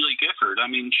Kathy Lee Gifford. I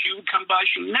mean, she would come by.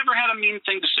 She never had a mean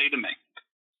thing to say to me.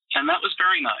 And that was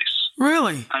very nice.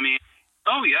 Really? I mean,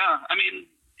 oh, yeah. I mean,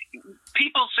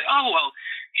 people say, "Oh, well,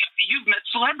 you've met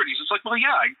celebrities." It's like, well,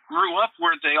 yeah, I grew up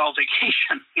where they all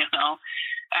vacation, you know.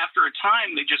 After a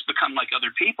time, they just become like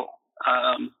other people.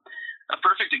 A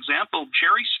perfect example,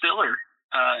 Jerry Stiller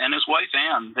and his wife,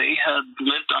 Ann, they had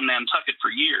lived on Nantucket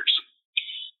for years.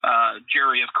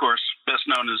 Jerry, of course, best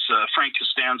known as Frank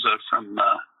Costanza from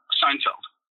Seinfeld.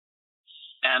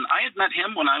 And I had met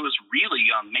him when I was really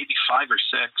young, maybe 5 or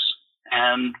 6.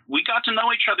 And we got to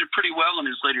know each other pretty well in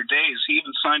his later days. He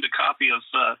even signed a copy of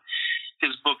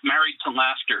his book, Married to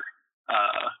Laughter.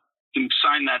 He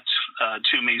signed that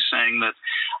to me, saying that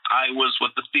I was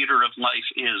what the theater of life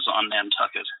is on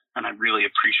Nantucket. And I really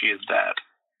appreciated that.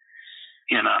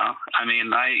 You know, I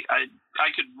mean, I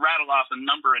could rattle off a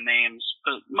number of names,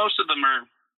 but most of them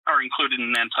are included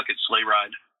in Nantucket Sleigh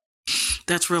Ride.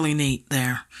 That's really neat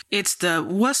there. It's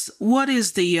what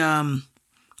is the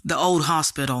old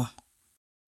hospital?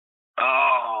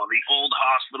 Oh, the old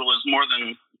hospital is more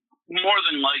than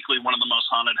likely one of the most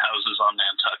haunted houses on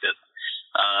Nantucket.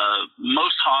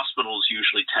 Most hospitals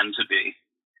usually tend to be.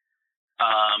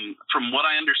 From what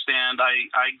I understand,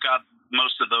 I got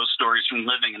most of those stories from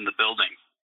living in the building.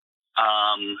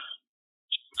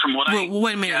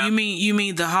 Wait a minute. Yeah. You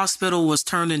mean the hospital was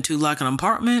turned into like an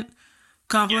apartment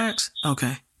complex? Yes.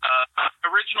 Okay.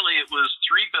 Originally, it was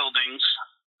 3 buildings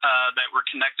that were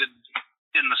connected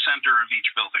in the center of each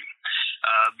building.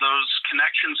 Those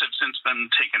connections have since been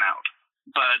taken out,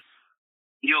 but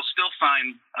you'll still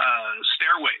find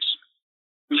stairways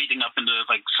leading up into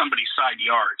like somebody's side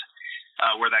yard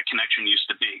where that connection used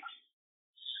to be.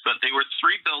 But they were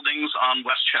 3 buildings on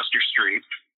Westchester Street,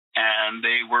 and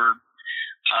they were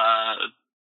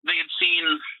they had seen,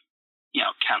 you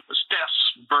know, countless deaths,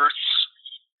 births,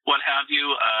 what have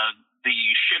you. The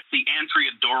ship, the Andrea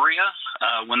Doria,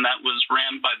 when that was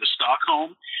ran by the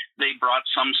Stockholm, they brought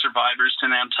some survivors to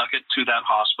Nantucket to that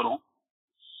hospital.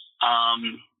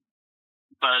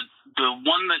 But the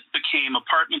one that became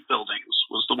apartment buildings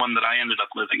was the one that I ended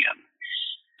up living in.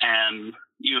 And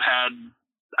you had,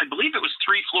 I believe it was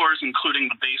 3 floors, including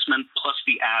the basement plus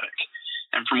the attic.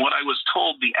 And from what I was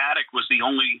told, the attic was the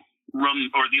only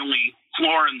room or the only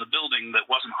floor in the building that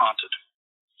wasn't haunted.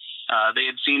 They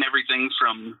had seen everything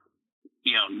from,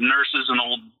 you know, nurses in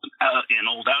old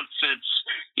outfits,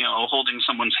 you know, holding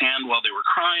someone's hand while they were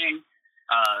crying,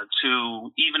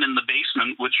 to even in the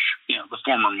basement, which, you know, the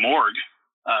former morgue,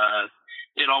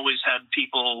 it always had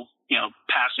people, you know,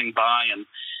 passing by and,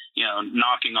 you know,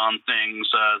 knocking on things.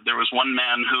 There was one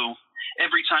man who,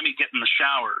 every time he'd get in the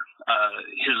shower,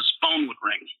 his phone would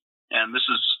ring. And this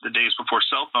is the days before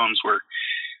cell phones were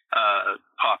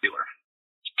popular.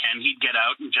 And he'd get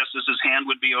out, and just as his hand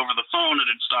would be over the phone,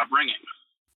 it'd stop ringing.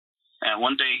 And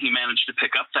one day he managed to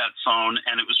pick up that phone,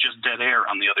 and it was just dead air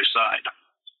on the other side.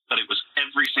 But it was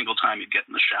every single time he'd get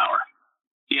in the shower.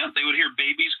 Yeah, they would hear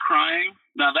babies crying.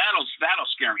 Now that'll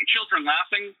scare me. Children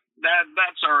laughing,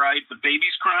 that's all right. But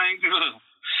babies crying, you know.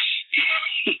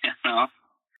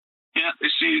 Yeah,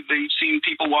 they've seen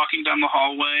people walking down the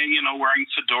hallway, you know, wearing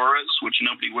fedoras, which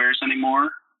nobody wears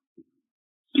anymore,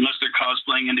 unless they're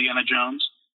cosplaying Indiana Jones.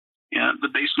 Yeah,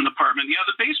 the basement apartment. Yeah,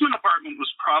 the basement apartment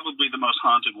was probably the most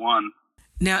haunted one.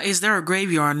 Now, is there a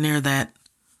graveyard near that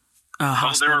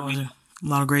hospital? There are a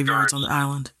lot of graveyards on the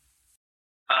island.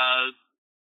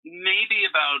 Maybe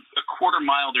about a quarter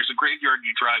mile, there's a graveyard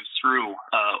you drive through.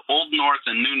 Old North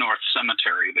and New North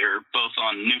Cemetery. They're both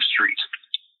on New Street.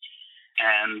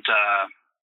 And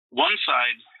one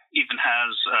side even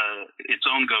has its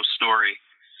own ghost story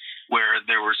where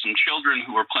there were some children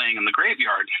who were playing in the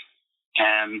graveyard.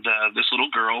 And this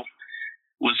little girl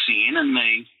was seen, and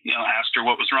they, you know, asked her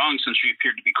what was wrong since she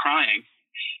appeared to be crying.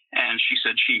 and she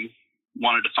said she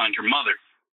wanted to find her mother.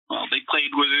 Well, they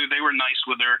played with her, they were nice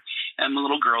with her, and the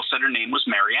little girl said her name was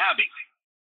Mary Abby.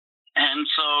 And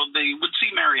so they would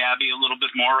see Mary Abby a little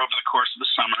bit more over the course of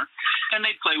the summer, and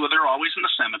they'd play with her always in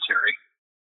the cemetery.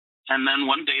 And then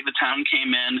one day the town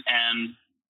came in and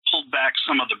pulled back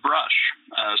some of the brush,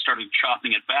 started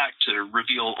chopping it back to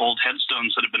reveal old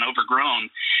headstones that had been overgrown.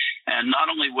 And not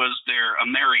only was there a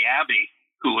Mary Abby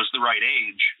who was the right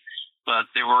age, but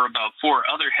there were about 4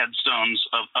 other headstones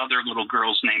of other little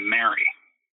girls named Mary.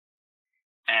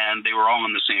 And they were all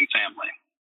in the same family.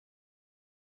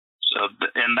 So,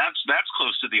 and that's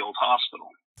close to the old hospital.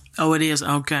 Oh, it is?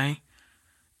 Okay.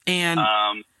 And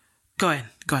go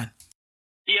ahead.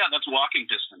 Yeah, that's walking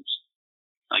distance.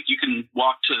 Like you can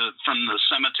walk from the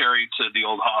cemetery to the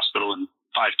old hospital in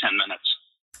 5-10 minutes.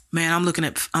 Man, I'm looking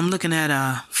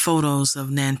at photos of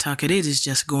Nantucket. It is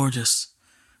just gorgeous.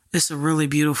 It's a really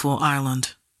beautiful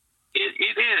island. It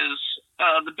is.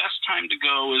 The best time to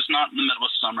go is not in the middle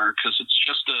of summer because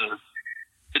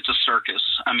it's a circus.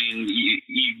 I mean,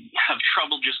 you have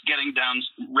trouble just getting down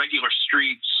regular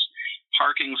streets.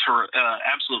 Parking's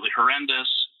absolutely horrendous.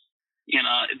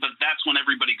 But that's when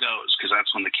everybody goes because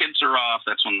that's when the kids are off.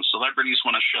 That's when the celebrities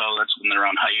want to show. That's when they're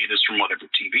on hiatus from whatever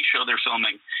TV show they're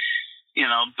filming.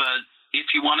 But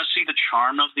if you want to see the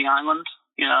charm of the island,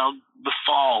 the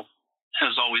fall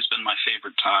has always been my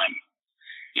favorite time.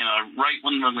 Right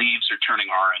when the leaves are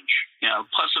turning orange.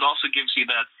 Plus it also gives you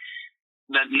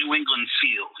that New England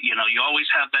feel. You always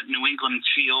have that New England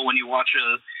feel when you watch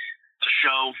a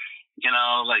show.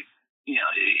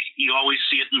 You always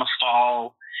see it in the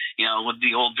fall. With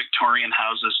the old Victorian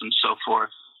houses and so forth.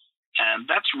 And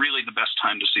that's really the best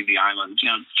time to see the island,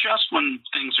 just when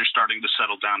things are starting to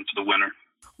settle down for the winter.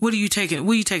 What do you take it?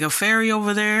 Will you take a ferry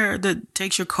over there that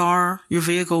takes your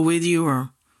vehicle with you,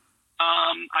 or?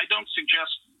 I don't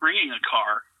suggest bringing a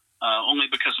car, only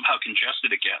because of how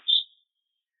congested it gets.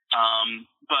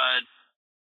 But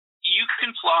you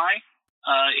can fly.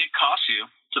 It costs you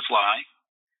to fly.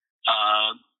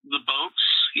 The boats,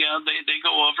 they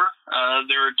go over.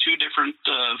 There are 2 different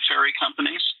ferry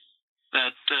companies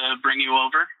that bring you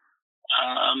over.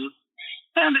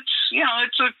 And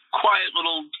it's a quiet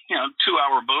little,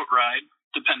 2-hour boat ride,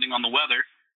 depending on the weather.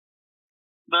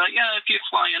 But yeah, if you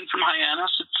fly in from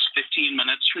Hyannis, it's 15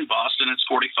 minutes. From Boston, it's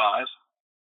 45.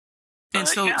 And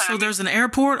so there's an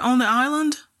airport on the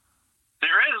island?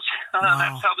 There is. Wow.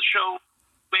 That's how the show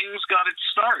Wings got its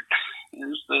start.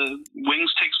 The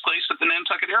Wings takes place at the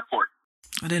Nantucket Airport.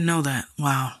 I didn't know that.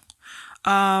 Wow.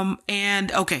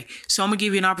 And okay, so I'm gonna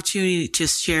give you an opportunity to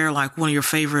share like one of your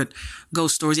favorite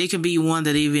ghost stories. It can be one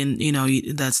that even,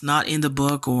 that's not in the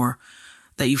book or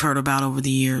that you've heard about over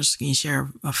the years. Can you share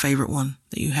a favorite one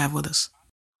that you have with us?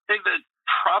 I think that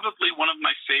probably one of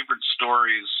my favorite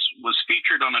stories was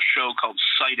featured on a show called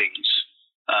Sightings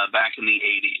back in the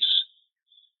 80s.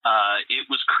 It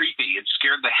was creepy. It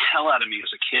scared the hell out of me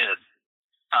as a kid.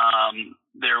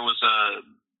 There was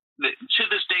to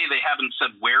this day, they haven't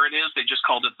said where it is. They just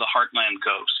called it the Heartland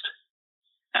Ghost.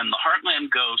 And the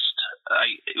Heartland Ghost,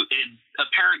 it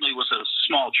apparently was a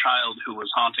small child who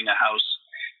was haunting a house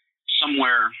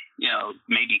somewhere,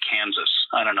 maybe Kansas.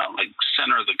 I don't know, like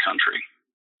center of the country.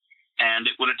 And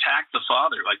it would attack the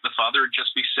father. Like the father would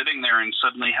just be sitting there and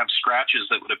suddenly have scratches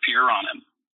that would appear on him.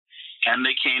 And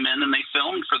they came in and they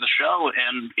filmed for the show.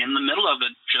 And in the middle of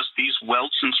it, just these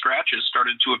welts and scratches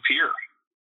started to appear.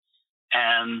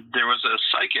 And there was a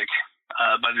psychic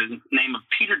by the name of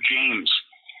Peter James.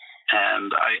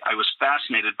 And I was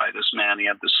fascinated by this man. He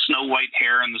had this snow white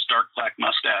hair and this dark black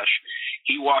mustache.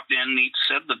 He walked in and he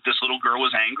said that this little girl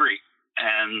was angry.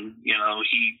 And,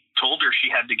 he told her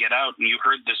she had to get out. And you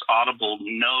heard this audible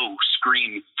no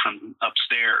scream from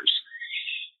upstairs.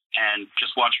 And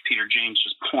just watched Peter James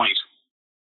just point.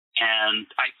 And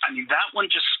I mean, that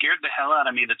one just scared the hell out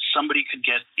of me, that somebody could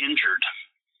get injured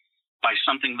by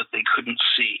something that they couldn't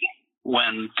see.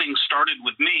 When things started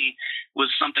with me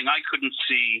was something I couldn't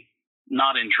see,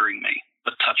 not injuring me,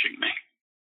 but touching me.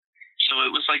 So it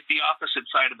was like the opposite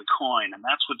side of the coin, and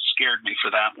that's what scared me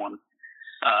for that one.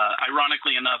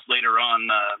 Ironically enough, later on,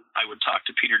 I would talk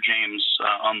to Peter James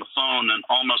on the phone and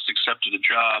almost accepted a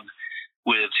job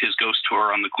with his ghost tour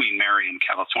on the Queen Mary in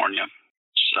California.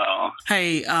 So,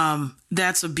 hey,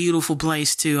 that's a beautiful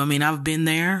place too. I mean, I've been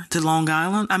there to Long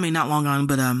Island. I mean, not Long Island,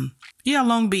 but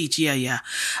Long Beach. Yeah.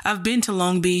 I've been to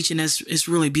Long Beach, and it's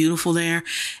really beautiful there.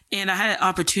 And I had an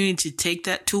opportunity to take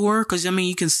that tour because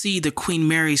you can see the Queen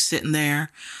Mary sitting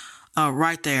there,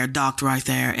 right there, docked right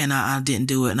there. And I didn't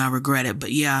do it, and I regret it.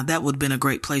 But yeah, that would have been a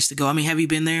great place to go. I mean, have you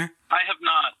been there? I have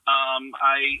not.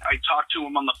 I talked to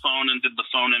him on the phone and did the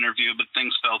phone interview, but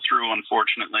things fell through,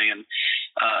 unfortunately, and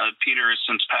Peter has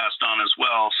since passed on as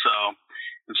well, so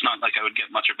it's not like I would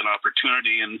get much of an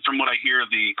opportunity. And from what I hear,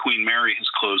 the Queen Mary has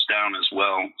closed down as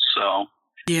well, so...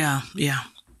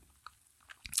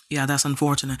 Yeah, that's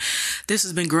unfortunate. This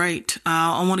has been great.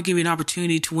 I want to give you an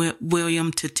opportunity to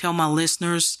William to tell my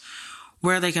listeners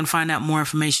where they can find out more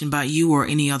information about you or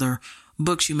any other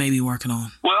books you may be working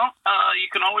on. Well, you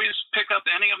can always pick up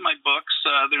any of my books.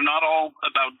 They're not all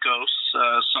about ghosts.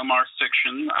 Some are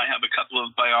fiction. I have a couple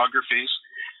of biographies.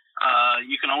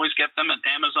 You can always get them at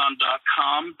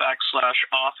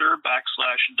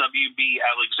Amazon.com/author/WB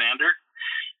Alexander.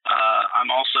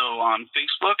 I'm also on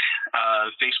Facebook,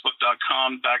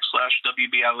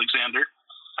 Facebook.com/WB Alexander.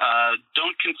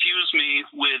 Don't confuse me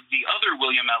with the other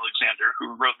William Alexander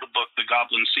who wrote the book, The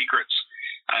Goblin Secrets.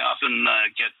 I often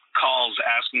get calls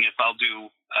asking if I'll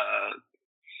do,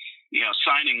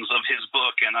 signings of his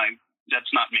book, and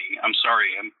that's not me. I'm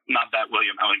sorry. I'm not that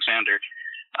William Alexander.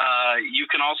 You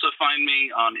can also find me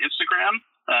on Instagram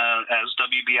as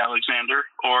WB Alexander,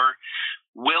 or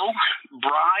Will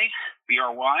Bry,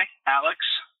 B-R-Y, Alex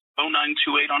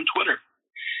 0928 on Twitter.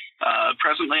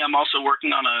 Presently, I'm also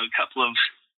working on a couple of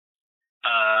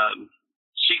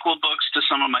sequel books to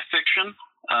some of my fiction.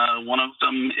 One of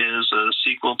them is a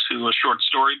sequel to a short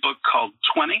story book called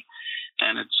 20,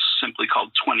 and it's simply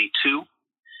called 22.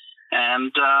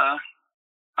 And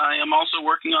I am also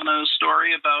working on a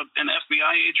story about an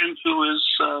FBI agent who is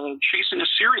chasing a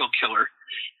serial killer.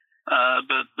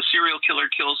 But the serial killer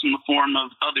kills in the form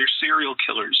of other serial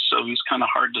killers, so he's kind of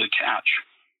hard to catch.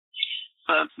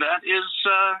 But that is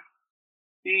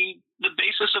the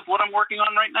basis of what I'm working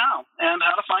on right now and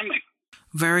how to find me.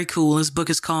 Very cool. This book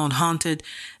is called Haunted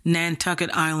Nantucket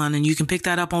Island, and you can pick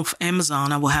that up on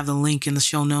Amazon. I will have the link in the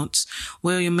show notes.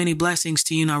 William, many blessings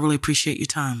to you, and I really appreciate your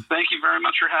time. Thank you very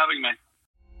much for having me.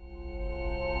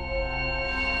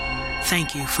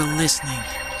 Thank you for listening.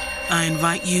 I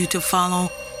invite you to follow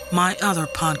my other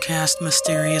podcast,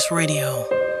 Mysterious Radio.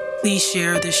 Please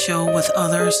share this show with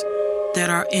others that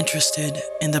are interested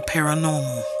in the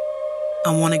paranormal.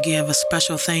 I want to give a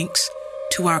special thanks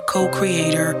to our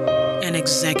co-creator and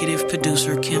executive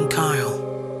producer, Kim Kyle,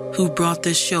 who brought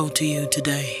this show to you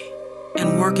today.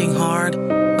 And working hard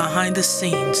behind the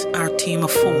scenes, our team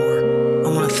of 4, I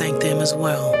want to thank them as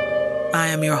well. I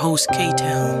am your host,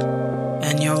 K-Town,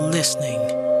 and you're listening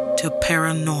to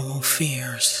Paranormal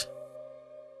Fears.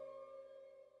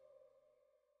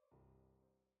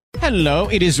 Hello,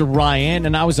 it is Ryan,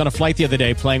 and I was on a flight the other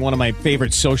day playing one of my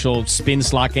favorite social spin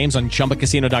slot games on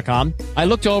ChumbaCasino.com. I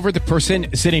looked over at the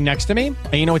person sitting next to me,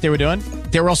 and you know what they were doing?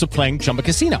 They were also playing Chumba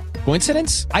Casino.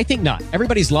 Coincidence? I think not.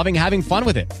 Everybody's loving having fun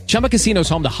with it. Chumba Casino is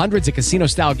home to hundreds of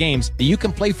casino-style games that you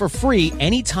can play for free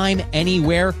anytime,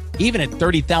 anywhere, even at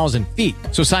 30,000 feet.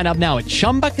 So sign up now at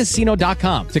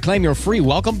ChumbaCasino.com to claim your free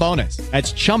welcome bonus.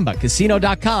 That's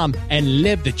ChumbaCasino.com and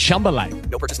live the Chumba life.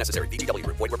 No purchase necessary. VGW.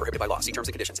 Void where prohibited by law. See terms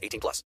and conditions. 18+.